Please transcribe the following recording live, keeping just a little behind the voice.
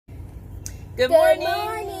Good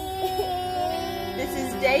morning. This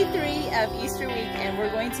is day 3 of Easter week, and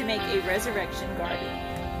we're going to make a resurrection garden.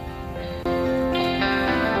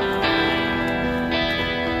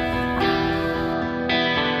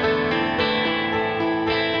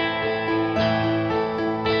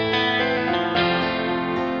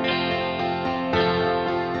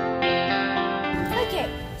 Okay,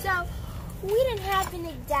 so we didn't have an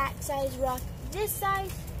exact size rock this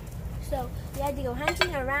size, so we had to go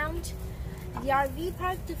hunting around the RV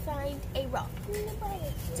park to find a rock.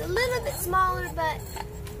 It's a little bit smaller, but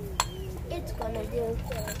it's gonna do.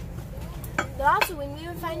 But also, when we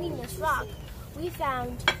were finding this rock, we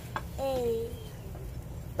found a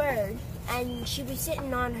bird, and she was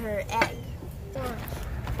sitting on her egg.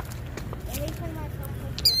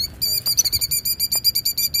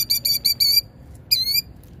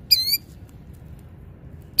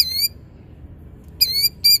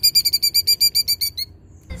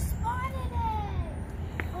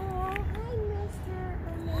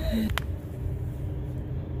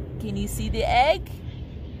 Can you see the egg?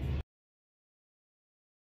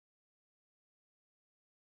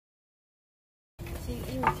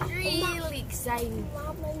 It was really exciting.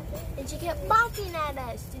 And she kept barking at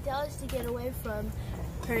us to tell us to get away from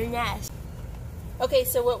her nest. Okay,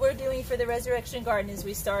 so what we're doing for the resurrection garden is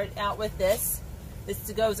we start out with this.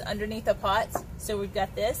 This goes underneath the pot. So we've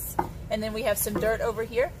got this. And then we have some dirt over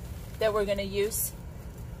here that we're going to use.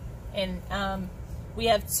 And we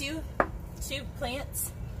have two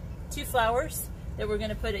plants, 2 flowers that we're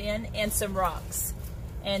going to put in, and some rocks.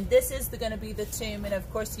 And this is going to be the tomb. And of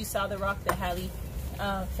course you saw the rock that Hallie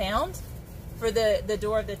found for the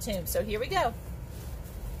door of the tomb. So here we go.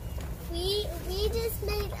 We just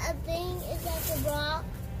made a thing. Is that the rock?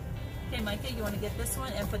 Okay, Micah, you want to get this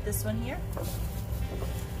one and put this one here?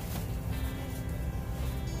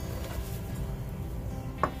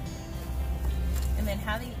 And then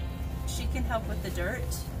Hallie, she can help with the dirt.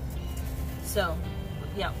 So,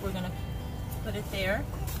 yeah, we're going to put it there.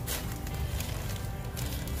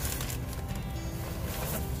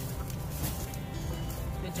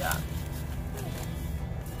 Good job.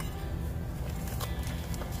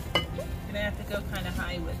 You're going to have to go kind of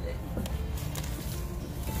high with it.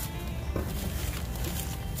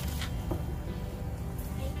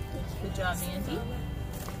 Good job, Mandy.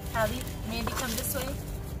 Hallie, Mandy, come this way.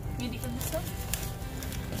 Mandy, come this way.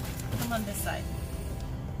 Come on this side.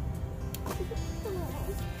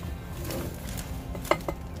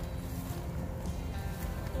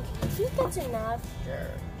 I think that's enough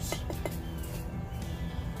dirt.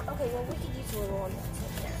 Okay, well, we could use a little one that's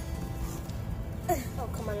in there. Oh,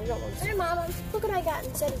 come on, I don't want to. Hey, Mama, look what I got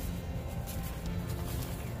instead of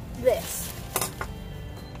this.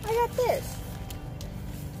 I got this.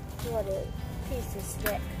 What a piece of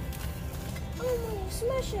stick. Oh, my,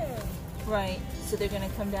 smash it. Right, so they're going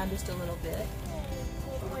to come down just a little bit.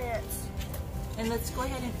 Plants. And let's go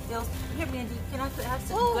ahead and fill. Here, Mandy, can I have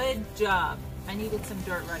some? Oh. Good job. I needed some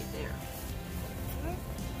dirt right there.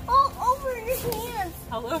 All over your hands.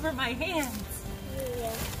 All over my hands.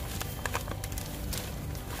 Yeah.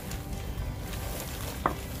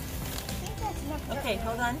 Okay,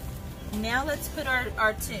 hold on. Now let's put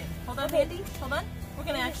our tomb. Hold on, Mandy. Hold on. We're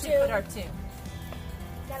going to actually put our tomb.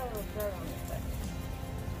 Got a little dirt on it, but...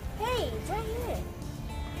 Hey, it's right here.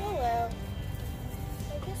 Oh, well.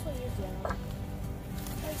 I guess we'll use yellow.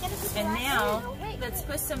 And now, let's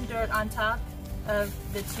put some dirt on top of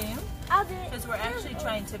the tomb. I'll do it. Because we're actually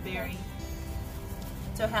trying to bury.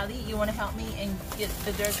 So, Hallie, you want to help me and get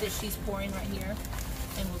the dirt that she's pouring right here?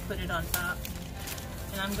 And we'll put it on top.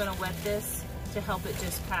 And I'm going to wet this to help it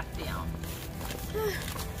just pack down.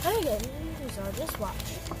 I didn't use our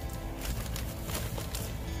dishwasher.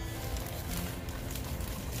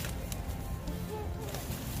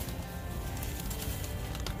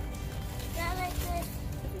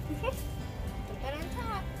 Put on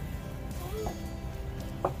top.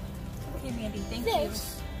 Okay, Mandy, thank you.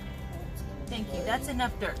 Thank you. That's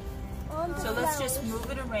enough dirt. So let's just move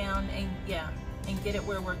it around and and get it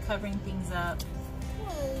where we're covering things up.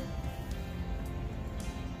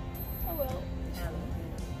 Oh well.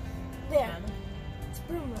 There. It's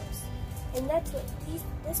primrose. And that's what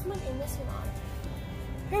this one and this one are.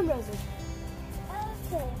 Primroses.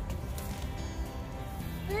 Okay.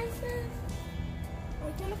 This is...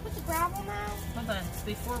 We're going to put the gravel now? Hold on.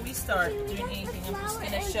 Before we start doing anything, I'm just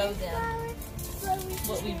going to show them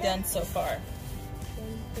what we've done so far.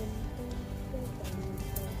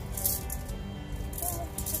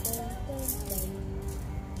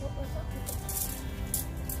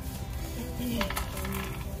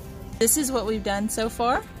 This is what we've done so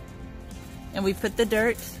far. And we put the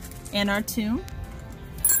dirt in our tomb.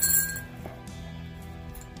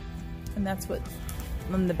 And that's what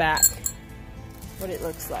on the back, what it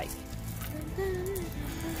looks like.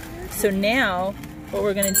 So now what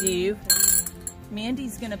we're gonna do,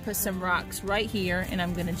 Mandy's gonna put some rocks right here, and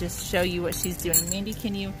I'm gonna just show you what she's doing. Mandy,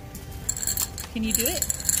 can you do it?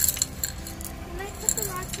 Can I put the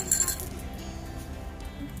rocks on top of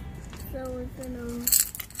it? So we're gonna...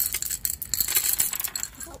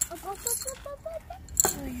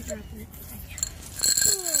 Oh, you're dropping it.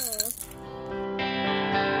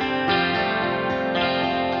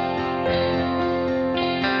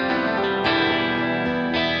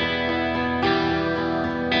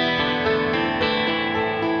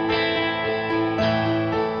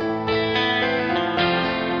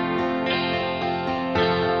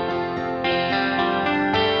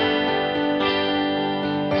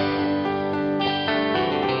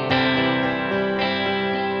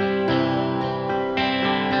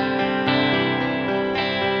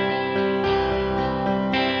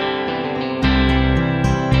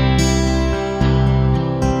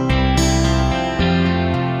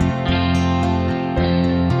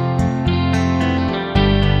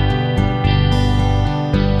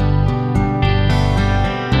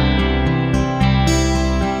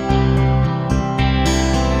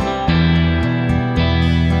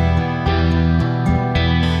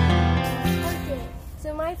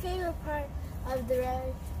 Of the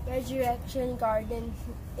resurrection garden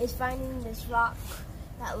is finding this rock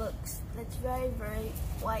that's very, very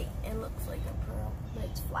white and looks like a pearl, but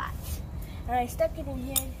it's flat. And I stuck it in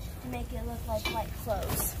here to make it look like white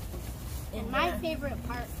clothes. And my favorite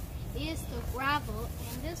part is the gravel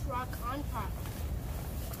and this rock on top.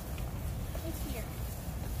 It's here.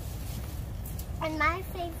 And my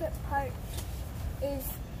favorite part is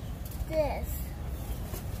this.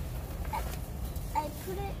 I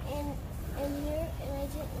put it in here, and I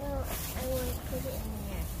didn't know I want to put it in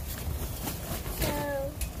here.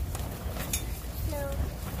 So.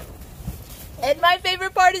 And my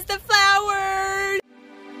favorite part is the flowers.